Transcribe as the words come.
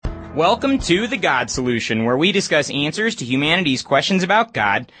Welcome to The God Solution, where we discuss answers to humanity's questions about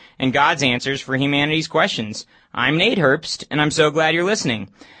God and God's answers for humanity's questions. I'm Nate Herbst, and I'm so glad you're listening.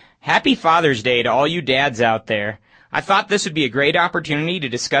 Happy Father's Day to all you dads out there. I thought this would be a great opportunity to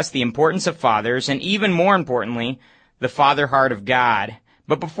discuss the importance of fathers, and even more importantly, the father heart of God.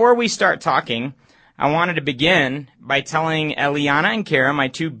 But before we start talking, I wanted to begin by telling Eliana and Kara, my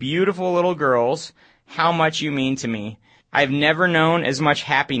two beautiful little girls, how much you mean to me. I've never known as much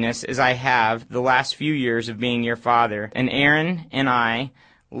happiness as I have the last few years of being your father. And Aaron and I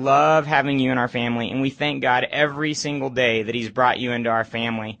love having you in our family, and we thank God every single day that He's brought you into our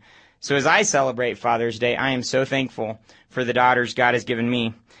family. So as I celebrate Father's Day, I am so thankful for the daughters God has given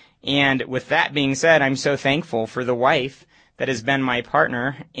me. And with that being said, I'm so thankful for the wife that has been my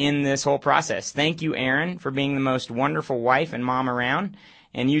partner in this whole process. Thank you, Aaron, for being the most wonderful wife and mom around.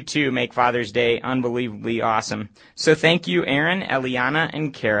 And you, too, make Father's Day unbelievably awesome. So thank you, Aaron, Eliana,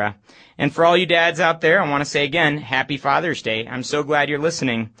 and Kara. And for all you dads out there, I want to say again, Happy Father's Day. I'm so glad you're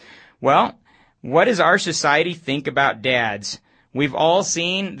listening. Well, what does our society think about dads? We've all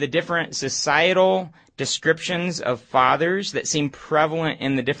seen the different societal descriptions of fathers that seem prevalent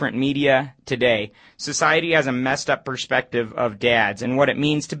in the different media today. Society has a messed up perspective of dads and what it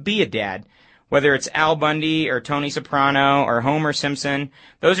means to be a dad. Whether it's Al Bundy or Tony Soprano or Homer Simpson,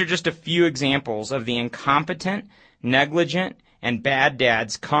 those are just a few examples of the incompetent, negligent, and bad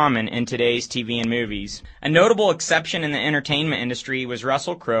dads common in today's TV and movies. A notable exception in the entertainment industry was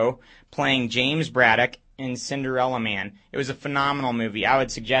Russell Crowe playing James Braddock in Cinderella Man. It was a phenomenal movie. I would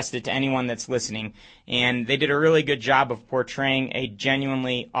suggest it to anyone that's listening. And they did a really good job of portraying a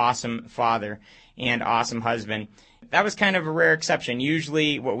genuinely awesome father and awesome husband. That was kind of a rare exception.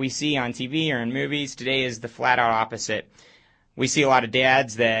 Usually what we see on TV or in movies today is the flat-out opposite. We see a lot of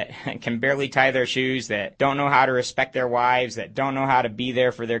dads that can barely tie their shoes, that don't know how to respect their wives, that don't know how to be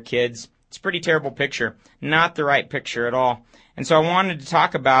there for their kids. It's a pretty terrible picture. Not the right picture at all. And so I wanted to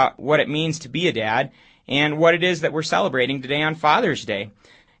talk about what it means to be a dad and what it is that we're celebrating today on Father's Day.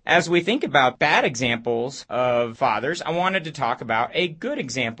 As we think about bad examples of fathers, I wanted to talk about a good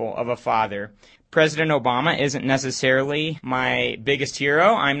example of a father. President Obama isn't necessarily my biggest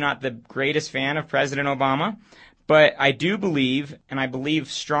hero. I'm not the greatest fan of President Obama, but I do believe, and I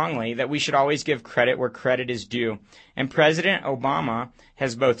believe strongly, that we should always give credit where credit is due. And President Obama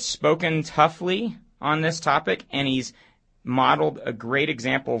has both spoken toughly on this topic, and he's modeled a great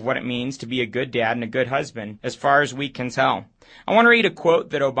example of what it means to be a good dad and a good husband, as far as we can tell. I want to read a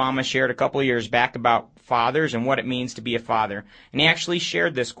quote that Obama shared a couple of years back about fathers and what it means to be a father. And he actually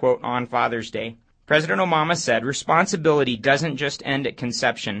shared this quote on Father's Day. President Obama said, "Responsibility doesn't just end at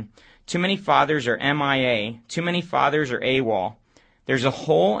conception. Too many fathers are MIA. Too many fathers are AWOL. There's a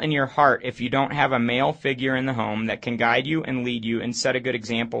hole in your heart if you don't have a male figure in the home that can guide you and lead you and set a good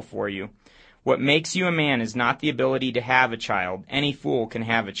example for you. What makes you a man is not the ability to have a child. Any fool can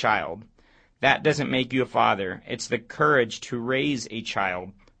have a child. That doesn't make you a father. It's the courage to raise a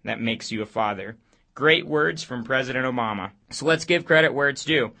child that makes you a father." Great words from President Obama. So let's give credit where it's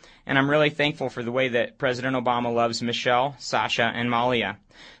due. And I'm really thankful for the way that President Obama loves Michelle, Sasha, and Malia.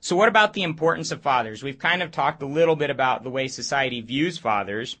 So what about the importance of fathers? We've kind of talked a little bit about the way society views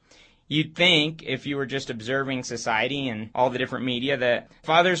fathers. You'd think, if you were just observing society and all the different media, that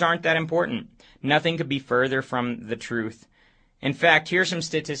fathers aren't that important. Nothing could be further from the truth. In fact, here's some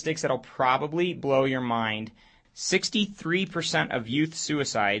statistics that'll probably blow your mind. 63% of youth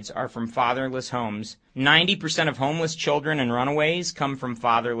suicides are from fatherless homes. 90% of homeless children and runaways come from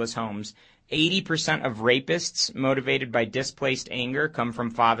fatherless homes. 80% of rapists motivated by displaced anger come from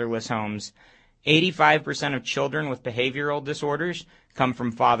fatherless homes. 85% of children with behavioral disorders come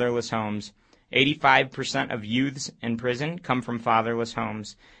from fatherless homes. 85% of youths in prison come from fatherless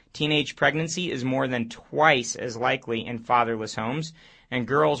homes. Teenage pregnancy is more than twice as likely in fatherless homes, and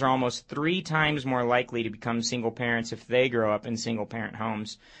girls are almost 3 times more likely to become single parents if they grow up in single-parent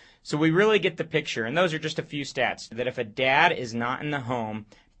homes. So we really get the picture, and those are just a few stats, that if a dad is not in the home,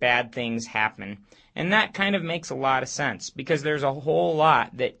 bad things happen. And that kind of makes a lot of sense, because there's a whole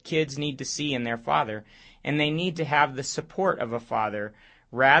lot that kids need to see in their father, and they need to have the support of a father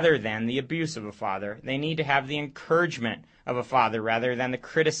rather than the abuse of a father. They need to have the encouragement of a father rather than the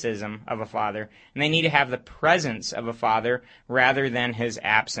criticism of a father. And they need to have the presence of a father rather than his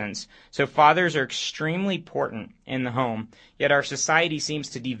absence. So fathers are extremely important in the home, yet our society seems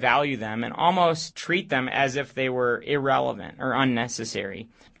to devalue them and almost treat them as if they were irrelevant or unnecessary.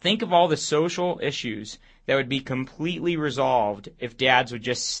 Think of all the social issues that would be completely resolved if dads would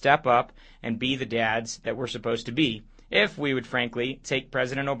just step up and be the dads that we're supposed to be, if we would frankly take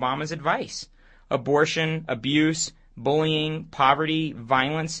President Obama's advice. Abortion, abuse, bullying, poverty,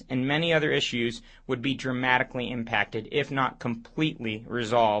 violence, and many other issues would be dramatically impacted, if not completely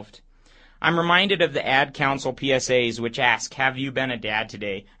resolved. I'm reminded of the Ad Council PSAs, which ask, have you been a dad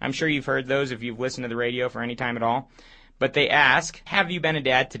today? I'm sure you've heard those if you've listened to the radio for any time at all. But they ask, have you been a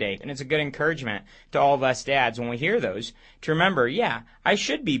dad today? And it's a good encouragement to all of us dads when we hear those to remember, yeah, I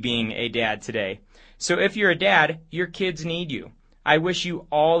should be being a dad today. So if you're a dad, your kids need you. I wish you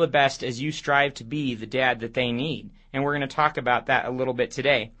all the best as you strive to be the dad that they need. And we're going to talk about that a little bit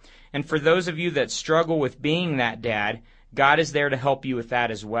today. And for those of you that struggle with being that dad, God is there to help you with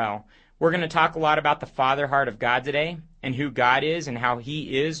that as well. We're going to talk a lot about the father heart of God today and who God is and how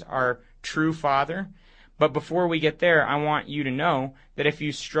He is our true Father. But before we get there, I want you to know that if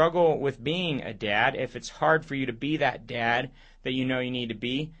you struggle with being a dad, if it's hard for you to be that dad that you know you need to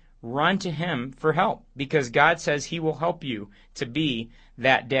be, run to Him for help because God says He will help you to be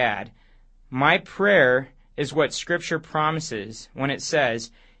that dad. My prayer is what Scripture promises when it says,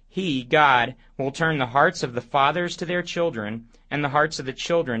 He, God, will turn the hearts of the fathers to their children and the hearts of the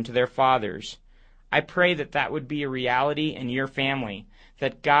children to their fathers. I pray that that would be a reality in your family,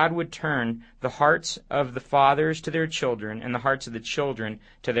 that God would turn the hearts of the fathers to their children and the hearts of the children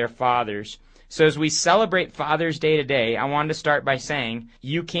to their fathers. So as we celebrate Father's Day today, I wanted to start by saying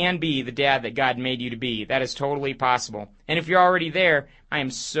you can be the dad that God made you to be. That is totally possible. And if you're already there, I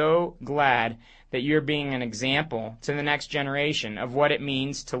am so glad that you're being an example to the next generation of what it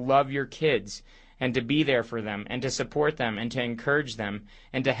means to love your kids and to be there for them and to support them and to encourage them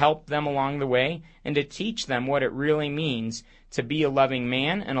and to help them along the way and to teach them what it really means to be a loving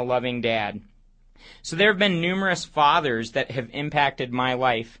man and a loving dad. So there have been numerous fathers that have impacted my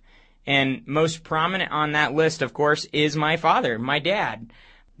life. And most prominent on that list, of course, is my father, my dad.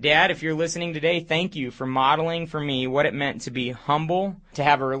 Dad, if you're listening today, thank you for modeling for me what it meant to be humble, to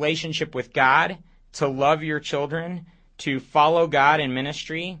have a relationship with God, to love your children, to follow God in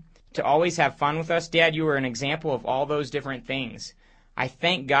ministry, to always have fun with us. Dad, you were an example of all those different things. I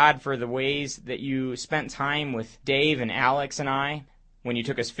thank God for the ways that you spent time with Dave and Alex and I, when you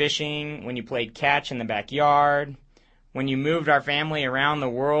took us fishing, when you played catch in the backyard, when you moved our family around the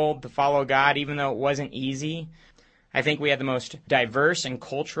world to follow God, even though it wasn't easy. I think we had the most diverse and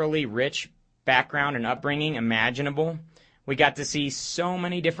culturally rich background and upbringing imaginable. We got to see so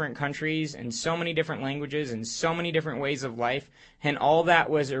many different countries and so many different languages and so many different ways of life, and all that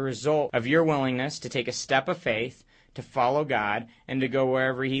was a result of your willingness to take a step of faith, to follow God, and to go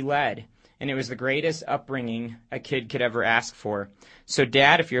wherever He led. And it was the greatest upbringing a kid could ever ask for. So,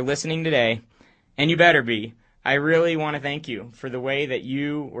 Dad, if you're listening today, and you better be, I really want to thank you for the way that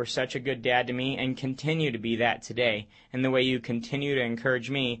you were such a good dad to me and continue to be that today, and the way you continue to encourage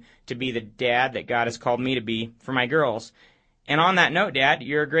me to be the dad that God has called me to be for my girls. And on that note, Dad,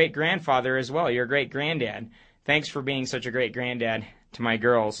 you're a great grandfather as well. You're a great granddad. Thanks for being such a great granddad to my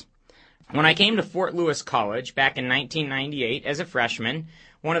girls. When I came to Fort Lewis College back in 1998 as a freshman,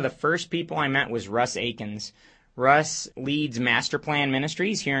 one of the first people I met was Russ Akins. Russ leads Master Plan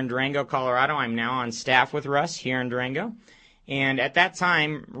Ministries here in Durango, Colorado. I'm now on staff with Russ here in Durango. And at that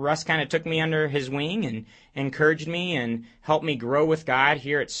time, Russ kind of took me under his wing and encouraged me and helped me grow with God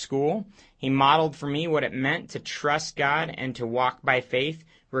here at school. He modeled for me what it meant to trust God and to walk by faith,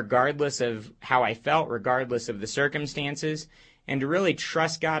 regardless of how I felt, regardless of the circumstances, and to really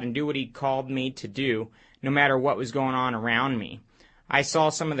trust God and do what He called me to do, no matter what was going on around me. I saw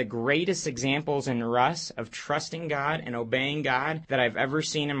some of the greatest examples in Russ of trusting God and obeying God that I've ever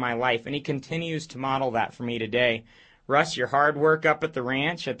seen in my life, and he continues to model that for me today. Russ, your hard work up at the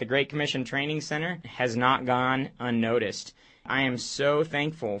ranch at the Great Commission Training Center has not gone unnoticed. I am so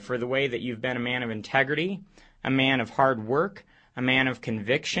thankful for the way that you've been a man of integrity, a man of hard work, a man of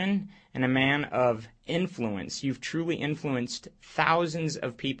conviction, and a man of influence. You've truly influenced thousands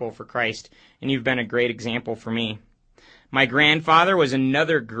of people for Christ, and you've been a great example for me. My grandfather was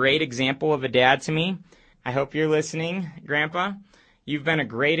another great example of a dad to me. I hope you're listening, Grandpa. You've been a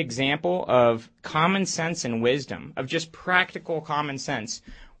great example of common sense and wisdom, of just practical common sense.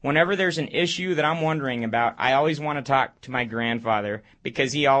 Whenever there's an issue that I'm wondering about, I always want to talk to my grandfather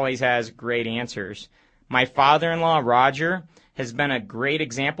because he always has great answers. My father-in-law, Roger, has been a great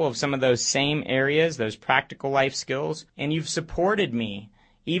example of some of those same areas, those practical life skills, and you've supported me.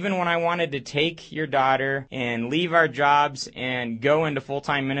 Even when I wanted to take your daughter and leave our jobs and go into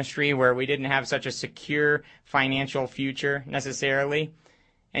full-time ministry where we didn't have such a secure financial future necessarily,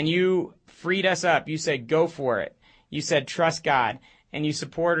 and you freed us up. You said, go for it. You said, trust God, and you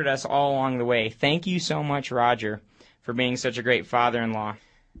supported us all along the way. Thank you so much, Roger, for being such a great father-in-law.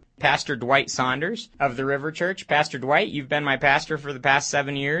 Pastor Dwight Saunders of the River Church. Pastor Dwight, you've been my pastor for the past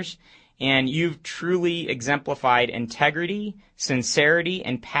 7 years, and you've truly exemplified integrity, sincerity,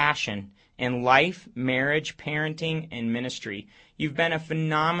 and passion in life, marriage, parenting, and ministry. You've been a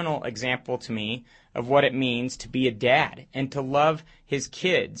phenomenal example to me of what it means to be a dad and to love his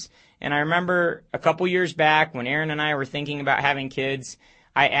kids. And I remember a couple years back when Aaron and I were thinking about having kids,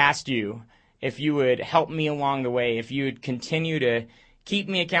 I asked you if you would help me along the way, if you would continue to keep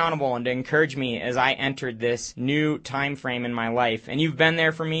me accountable and to encourage me as I entered this new time frame in my life. And you've been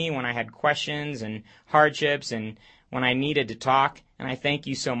there for me when I had questions and hardships and when I needed to talk. And I thank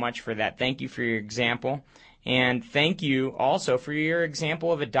you so much for that. Thank you for your example. And thank you also for your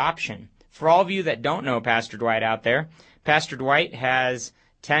example of adoption. For all of you that don't know Pastor Dwight out there, Pastor Dwight has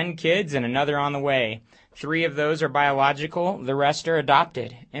 10 kids and another on the way. 3 of those are biological, the rest are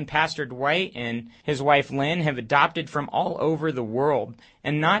adopted. And Pastor Dwight and his wife Lynn have adopted from all over the world.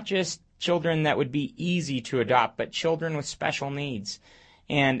 And not just children that would be easy to adopt, but children with special needs.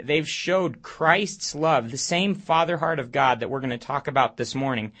 And they've showed Christ's love, the same Father heart of God that we're going to talk about this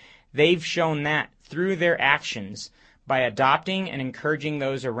morning. They've shown that through their actions by adopting and encouraging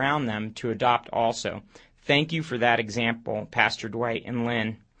those around them to adopt also. Thank you for that example, Pastor Dwight and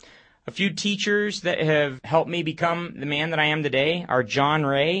Lynn. A few teachers that have helped me become the man that I am today are John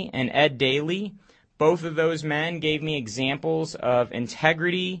Ray and Ed Daly. Both of those men gave me examples of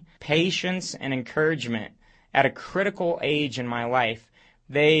integrity, patience, and encouragement at a critical age in my life.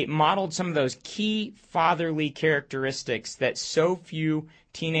 They modeled some of those key fatherly characteristics that so few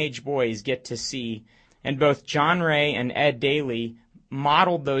teenage boys get to see. And both John Ray and Ed Daly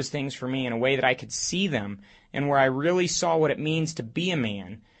modeled those things for me in a way that I could see them and where I really saw what it means to be a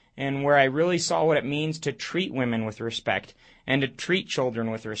man and where I really saw what it means to treat women with respect and to treat children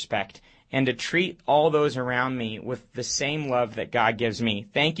with respect and to treat all those around me with the same love that God gives me.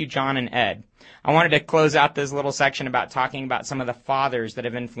 Thank you, John and Ed. I wanted to close out this little section about talking about some of the fathers that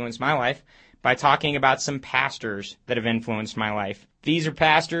have influenced my life by talking about some pastors that have influenced my life. These are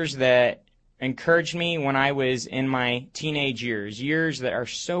pastors that encouraged me when I was in my teenage years that are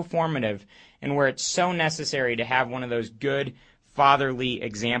so formative and where it's so necessary to have one of those good fatherly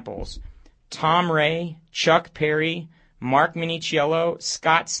examples. Tom Ray, Chuck Perry, Mark Minichiello,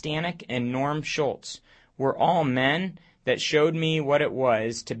 Scott Stanek, and Norm Schultz were all men that showed me what it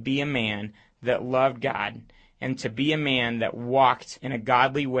was to be a man that loved God and to be a man that walked in a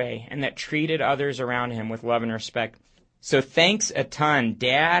godly way and that treated others around him with love and respect. So thanks a ton,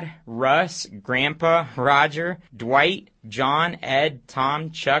 Dad, Russ, Grandpa, Roger, Dwight, John, Ed, Tom,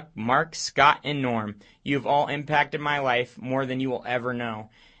 Chuck, Mark, Scott, and Norm. You've all impacted my life more than you will ever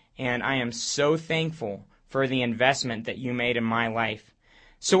know. And I am so thankful for the investment that you made in my life.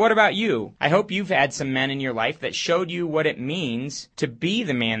 So what about you? I hope you've had some men in your life that showed you what it means to be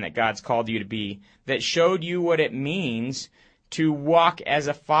the man that God's called you to be, that showed you what it means to walk as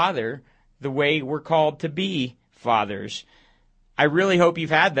a father the way we're called to be fathers. I really hope you've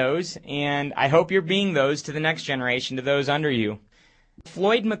had those, and I hope you're being those to the next generation, to those under you.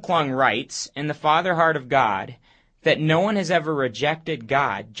 Floyd McClung writes in The Father Heart of God that no one has ever rejected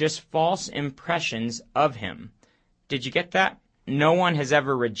God, just false impressions of him. Did you get that? No one has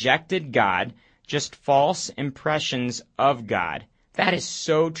ever rejected God, just false impressions of God. That is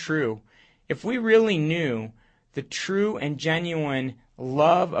so true. If we really knew the true and genuine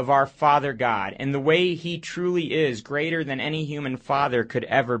love of our Father God and the way he truly is greater than any human father could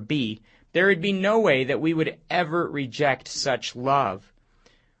ever be, there would be no way that we would ever reject such love.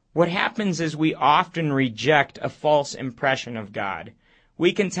 What happens is we often reject a false impression of God.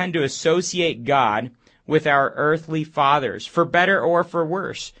 We can tend to associate God with our earthly fathers, for better or for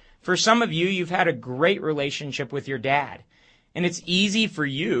worse. For some of you, you've had a great relationship with your dad. And it's easy for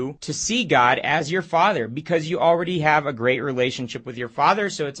you to see God as your father because you already have a great relationship with your father,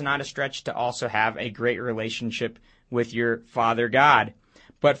 so it's not a stretch to also have a great relationship with your Father God.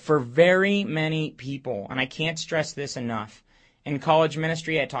 But for very many people, and I can't stress this enough, in college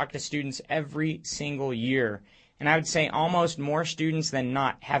ministry I talk to students every single year, and I would say almost more students than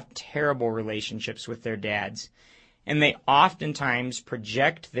not have terrible relationships with their dads. And they oftentimes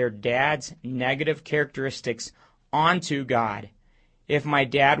project their dad's negative characteristics onto God. If my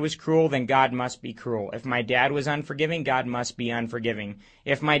dad was cruel, then God must be cruel. If my dad was unforgiving, God must be unforgiving.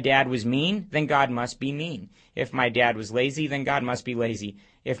 If my dad was mean, then God must be mean. If my dad was lazy, then God must be lazy.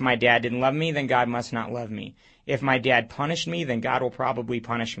 If my dad didn't love me, then God must not love me. If my dad punished me, then God will probably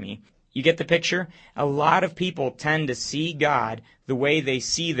punish me. You get the picture? A lot of people tend to see God the way they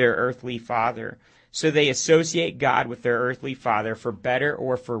see their earthly father. So they associate God with their earthly father for better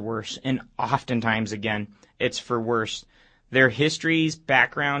or for worse. And oftentimes, again, it's for worse. Their histories,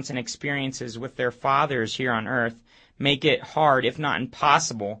 backgrounds, and experiences with their fathers here on earth make it hard, if not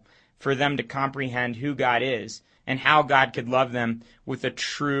impossible, for them to comprehend who God is and how God could love them with a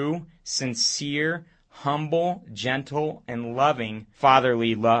true, sincere, humble, gentle, and loving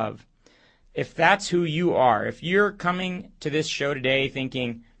fatherly love. If that's who you are, if you're coming to this show today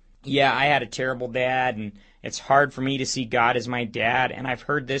thinking, yeah, I had a terrible dad and it's hard for me to see God as my dad, and I've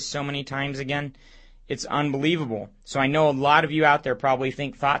heard this so many times again, it's unbelievable. So I know a lot of you out there probably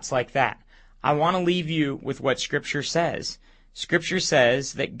think thoughts like that. I want to leave you with what Scripture says. Scripture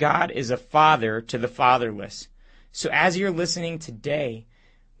says that God is a father to the fatherless. So as you're listening today,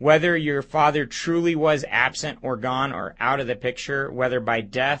 whether your father truly was absent or gone or out of the picture, whether by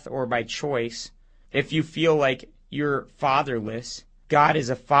death or by choice, if you feel like you're fatherless, God is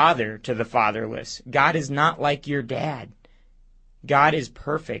a father to the fatherless. God is not like your dad. God is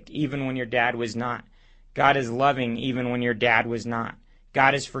perfect even when your dad was not. God is loving even when your dad was not.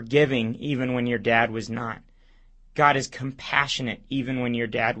 God is forgiving even when your dad was not. God is compassionate even when your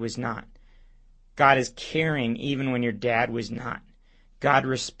dad was not. God is caring even when your dad was not. God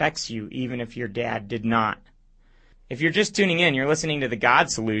respects you even if your dad did not. If you're just tuning in, you're listening to The God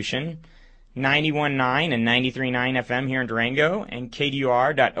Solution, 91.9 and 93.9 FM here in Durango and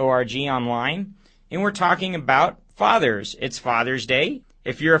KDUR.org online. And we're talking about fathers. It's Father's Day.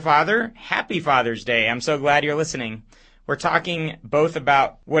 If you're a father, happy Father's Day. I'm so glad you're listening. We're talking both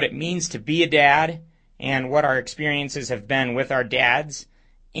about what it means to be a dad and what our experiences have been with our dads,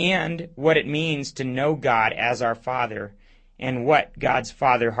 and what it means to know God as our Father and what God's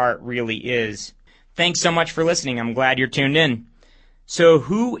Father heart really is. Thanks so much for listening. I'm glad you're tuned in. So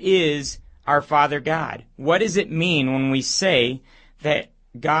who is our Father God? What does it mean when we say that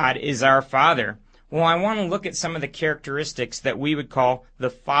God is our Father? Well, I want to look at some of the characteristics that we would call the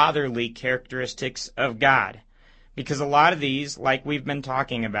fatherly characteristics of God, because a lot of these, like we've been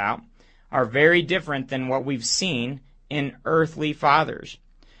talking about, are very different than what we've seen in earthly fathers.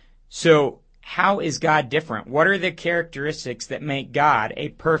 So how is God different? What are the characteristics that make God a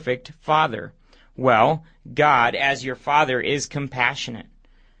perfect father? Well, God, as your father, is compassionate.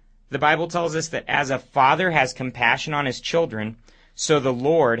 The Bible tells us that as a father has compassion on his children, so the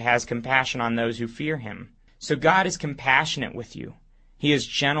Lord has compassion on those who fear him. So God is compassionate with you. He is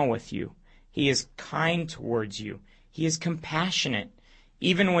gentle with you. He is kind towards you. He is compassionate.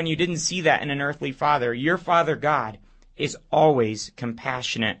 Even when you didn't see that in an earthly father, your Father God is always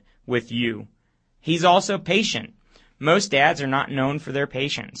compassionate with you. He's also patient. Most dads are not known for their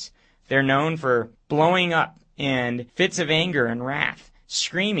patience. They're known for blowing up in fits of anger and wrath,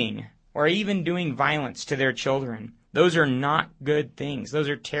 screaming, or even doing violence to their children. Those are not good things. Those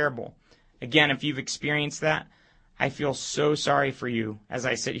are terrible. Again, if you've experienced that, I feel so sorry for you as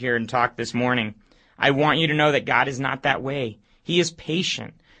I sit here and talk this morning. I want you to know that God is not that way. He is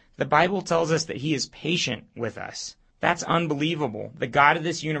patient. The Bible tells us that He is patient with us. That's unbelievable. The God of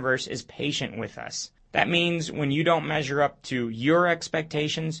this universe is patient with us. That means when you don't measure up to your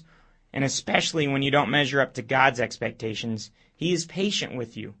expectations, and especially when you don't measure up to God's expectations, He is patient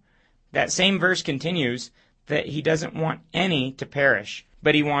with you. That same verse continues that He doesn't want any to perish,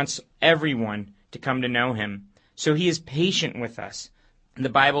 but He wants everyone to come to know Him. So He is patient with us. The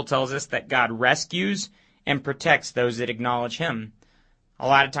Bible tells us that God rescues and protects those that acknowledge Him. A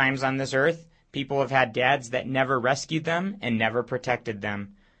lot of times on this earth, people have had dads that never rescued them and never protected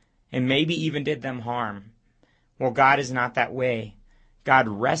them, and maybe even did them harm. Well, God is not that way. God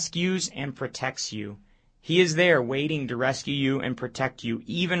rescues and protects you. He is there waiting to rescue you and protect you,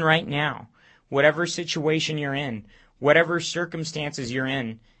 even right now. Whatever situation you're in, whatever circumstances you're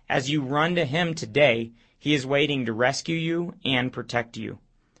in, as you run to Him today, He is waiting to rescue you and protect you.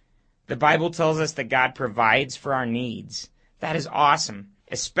 The Bible tells us that God provides for our needs. That is awesome,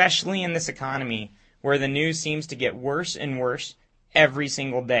 especially in this economy where the news seems to get worse and worse every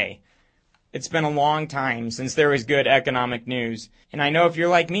single day. It's been a long time since there was good economic news, and I know if you're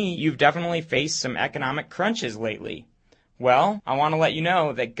like me, you've definitely faced some economic crunches lately. Well, I want to let you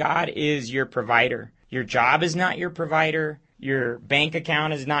know that God is your provider. Your job is not your provider. Your bank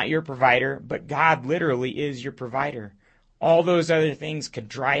account is not your provider, but God literally is your provider. All those other things could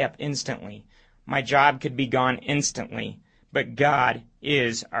dry up instantly. My job could be gone instantly, but God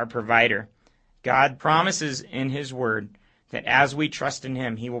is our provider. God promises in His Word that as we trust in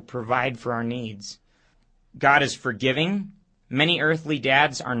Him, He will provide for our needs. God is forgiving. Many earthly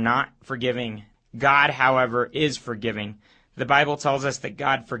dads are not forgiving. God, however, is forgiving. The Bible tells us that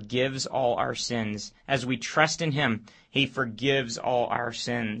God forgives all our sins. As we trust in Him, He forgives all our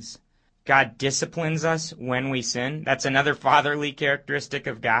sins. God disciplines us when we sin. That's another fatherly characteristic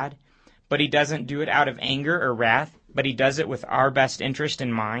of God. But He doesn't do it out of anger or wrath, but He does it with our best interest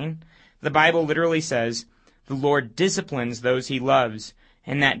in mind. The Bible literally says, "The Lord disciplines those He loves,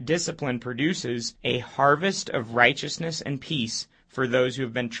 and that discipline produces a harvest of righteousness and peace for those who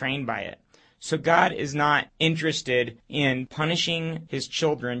have been trained by it. So God is not interested in punishing his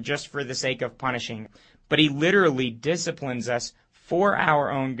children just for the sake of punishing, but he literally disciplines us for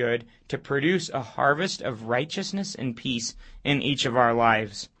our own good to produce a harvest of righteousness and peace in each of our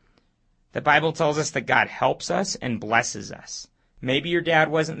lives. The Bible tells us that God helps us and blesses us. Maybe your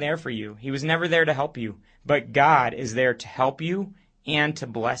dad wasn't there for you. He was never there to help you. But God is there to help you and to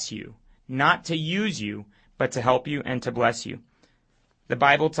bless you. Not to use you, but to help you and to bless you. The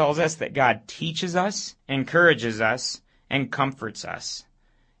Bible tells us that God teaches us, encourages us, and comforts us.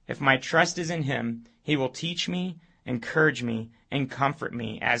 If my trust is in him, he will teach me, encourage me, and comfort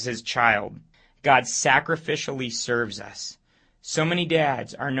me as his child. God sacrificially serves us. So many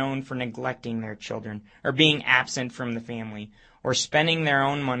dads are known for neglecting their children, or being absent from the family, or spending their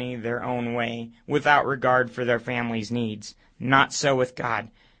own money their own way without regard for their family's needs. Not so with God.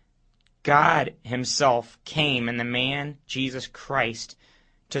 God himself came in the man, Jesus Christ,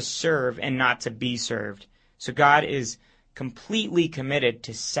 to serve and not to be served. So God is completely committed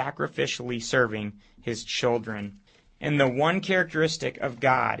to sacrificially serving his children. And the one characteristic of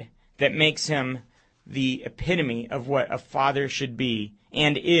God that makes him the epitome of what a father should be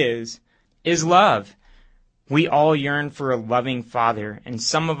and is love. We all yearn for a loving father, and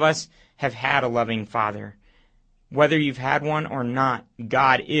some of us have had a loving father. Whether you've had one or not,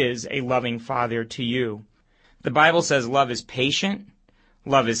 God is a loving father to you. The Bible says love is patient,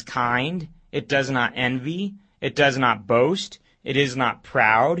 love is kind, it does not envy, it does not boast, it is not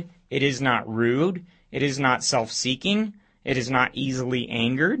proud, it is not rude, it is not self-seeking, it is not easily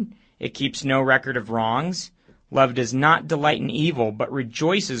angered, it keeps no record of wrongs. Love does not delight in evil, but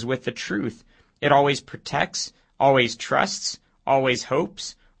rejoices with the truth. It always protects, always trusts, always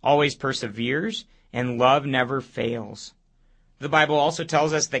hopes, always perseveres, and love never fails. The Bible also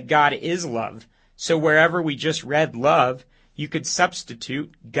tells us that God is love. So wherever we just read love, you could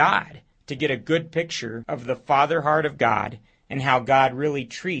substitute God to get a good picture of the father heart of God and how God really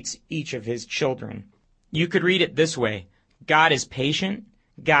treats each of his children. You could read it this way: God is patient,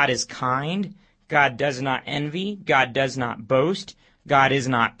 God is kind, God does not envy, God does not boast, God is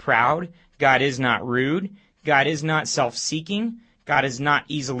not proud, God is not rude, God is not self-seeking, God is not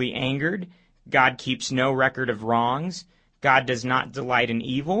easily angered, God keeps no record of wrongs, God does not delight in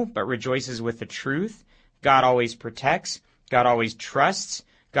evil, but rejoices with the truth, God always protects, God always trusts,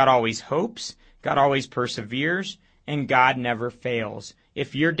 God always hopes, God always perseveres, and God never fails.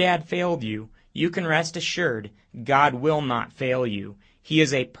 If your dad failed you, you can rest assured God will not fail you. He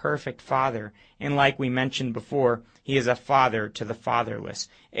is a perfect father, and like we mentioned before, he is a father to the fatherless,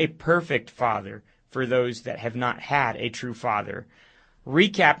 a perfect father for those that have not had a true father.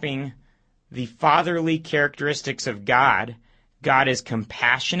 Recapping the fatherly characteristics of God, God is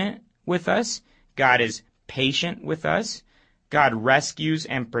compassionate with us, God is patient with us, God rescues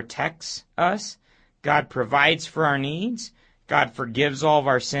and protects us, God provides for our needs, God forgives all of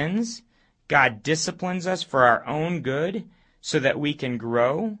our sins, God disciplines us for our own good so that we can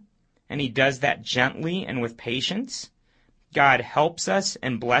grow, and he does that gently and with patience. God helps us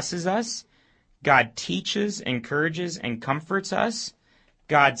and blesses us. God teaches, encourages, and comforts us.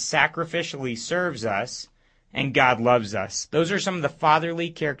 God sacrificially serves us, and God loves us. Those are some of the fatherly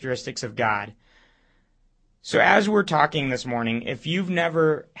characteristics of God. So as we're talking this morning, if you've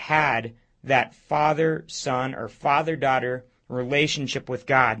never had that father-son or father-daughter relationship with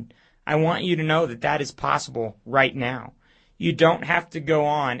God, I want you to know that that is possible right now. You don't have to go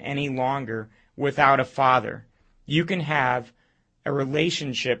on any longer without a father. You can have a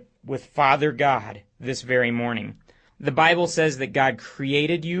relationship with Father God this very morning. The Bible says that God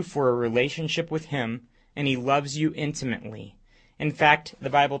created you for a relationship with him, and he loves you intimately. In fact, the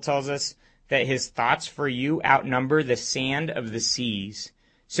Bible tells us that his thoughts for you outnumber the sand of the seas.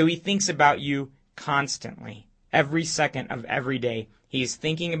 So he thinks about you constantly, every second of every day. He is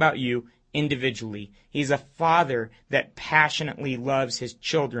thinking about you individually. He's a father that passionately loves his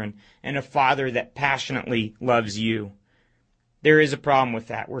children and a father that passionately loves you. There is a problem with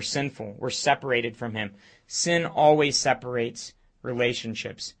that. We're sinful. We're separated from him. Sin always separates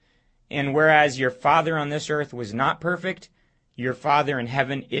relationships. And whereas your father on this earth was not perfect, your father in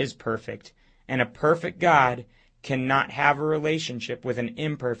heaven is perfect. And a perfect God cannot have a relationship with an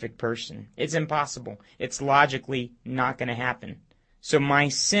imperfect person. It's impossible. It's logically not going to happen. So my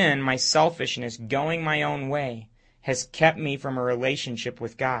sin, my selfishness, going my own way, has kept me from a relationship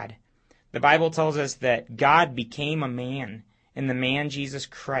with God. The Bible tells us that God became a man in the man Jesus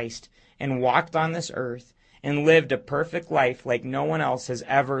Christ and walked on this earth and lived a perfect life like no one else has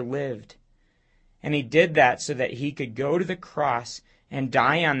ever lived. And he did that so that he could go to the cross and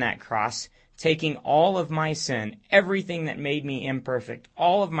die on that cross, taking all of my sin, everything that made me imperfect,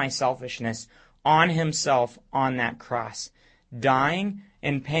 all of my selfishness on himself on that cross, dying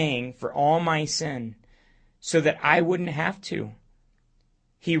and paying for all my sin so that I wouldn't have to.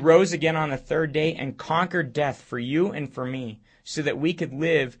 He rose again on the third day and conquered death for you and for me so that we could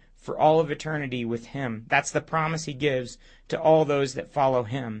live for all of eternity with him. That's the promise he gives to all those that follow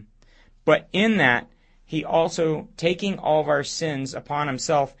him. But in that, he also, taking all of our sins upon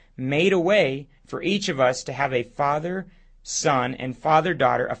himself, made a way for each of us to have a father-son and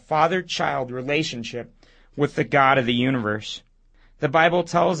father-daughter, a father-child relationship with the God of the universe. The Bible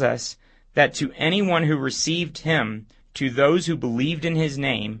tells us that to anyone who received him, to those who believed in his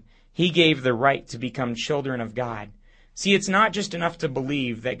name, he gave the right to become children of God. See, it's not just enough to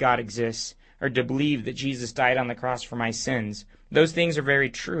believe that God exists or to believe that Jesus died on the cross for my sins. Those things are very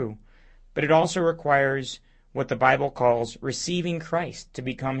true. But it also requires what the Bible calls receiving Christ to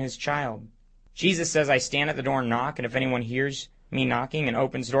become his child. Jesus says, I stand at the door and knock, and if anyone hears me knocking and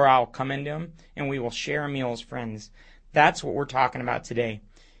opens the door, I'll come into him, and we will share a meal as friends. That's what we're talking about today.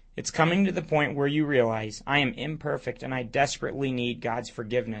 It's coming to the point where you realize I am imperfect and I desperately need God's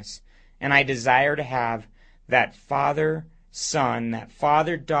forgiveness. And I desire to have that father-son, that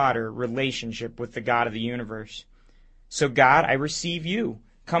father-daughter relationship with the God of the universe. So God, I receive you.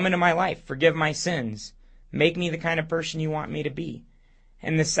 Come into my life. Forgive my sins. Make me the kind of person you want me to be.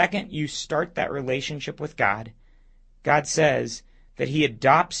 And the second you start that relationship with God, God says that he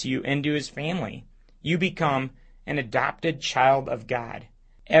adopts you into his family. You become an adopted child of God.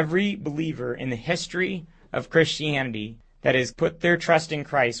 Every believer in the history of Christianity that has put their trust in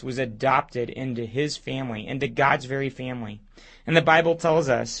Christ was adopted into his family, into God's very family. And the Bible tells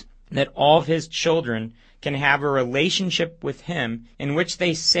us that all of his children can have a relationship with him in which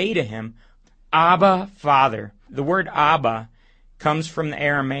they say to him, Abba, Father. The word Abba comes from the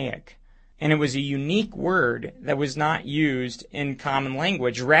Aramaic, and it was a unique word that was not used in common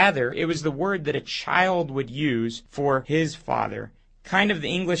language. Rather, it was the word that a child would use for his father. Kind of the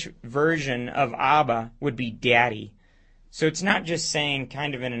English version of Abba would be daddy. So it's not just saying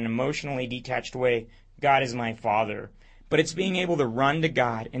kind of in an emotionally detached way, God is my father, but it's being able to run to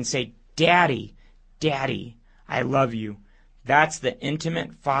God and say, Daddy, Daddy, I love you. That's the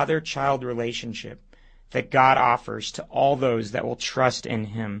intimate father-child relationship that God offers to all those that will trust in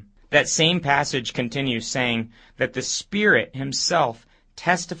him. That same passage continues saying that the Spirit himself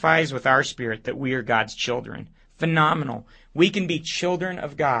testifies with our spirit that we are God's children. Phenomenal. We can be children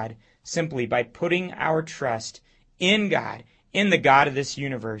of God simply by putting our trust in God, in the God of this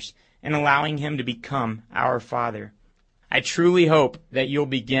universe, and allowing him to become our Father. I truly hope that you'll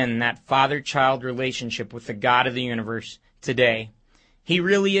begin that father-child relationship with the God of the universe today. He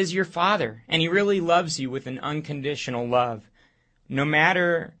really is your Father, and he really loves you with an unconditional love. No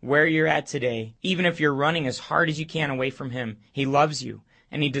matter where you're at today, even if you're running as hard as you can away from him, he loves you,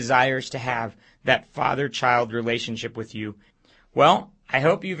 and he desires to have that father-child relationship with you. Well, I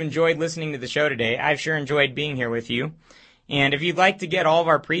hope you've enjoyed listening to the show today. I've sure enjoyed being here with you. And if you'd like to get all of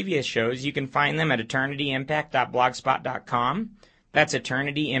our previous shows, you can find them at eternityimpact.blogspot.com. That's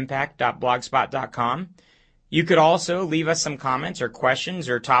eternityimpact.blogspot.com. You could also leave us some comments or questions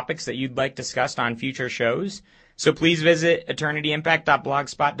or topics that you'd like discussed on future shows. So please visit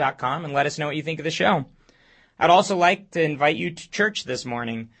eternityimpact.blogspot.com and let us know what you think of the show. I'd also like to invite you to church this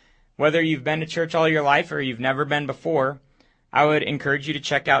morning. Whether you've been to church all your life or you've never been before, I would encourage you to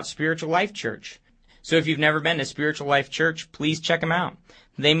check out Spiritual Life Church. So if you've never been to Spiritual Life Church, please check them out.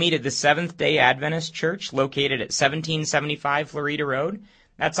 They meet at the Seventh-day Adventist Church located at 1775 Florida Road.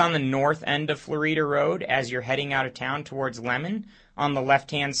 That's on the north end of Florida Road as you're heading out of town towards Lemon. On the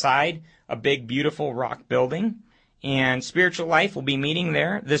left-hand side, a big, beautiful rock building. And Spiritual Life will be meeting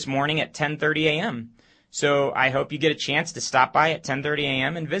there this morning at 10:30 a.m. So I hope you get a chance to stop by at 10:30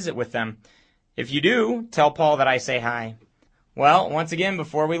 a.m. and visit with them. If you do, tell Paul that I say hi. Well, once again,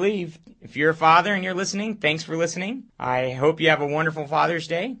 before we leave, if you're a father and you're listening, thanks for listening. I hope you have a wonderful Father's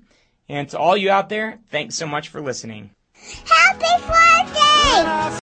Day. And to all you out there, thanks so much for listening. Happy Father's Day!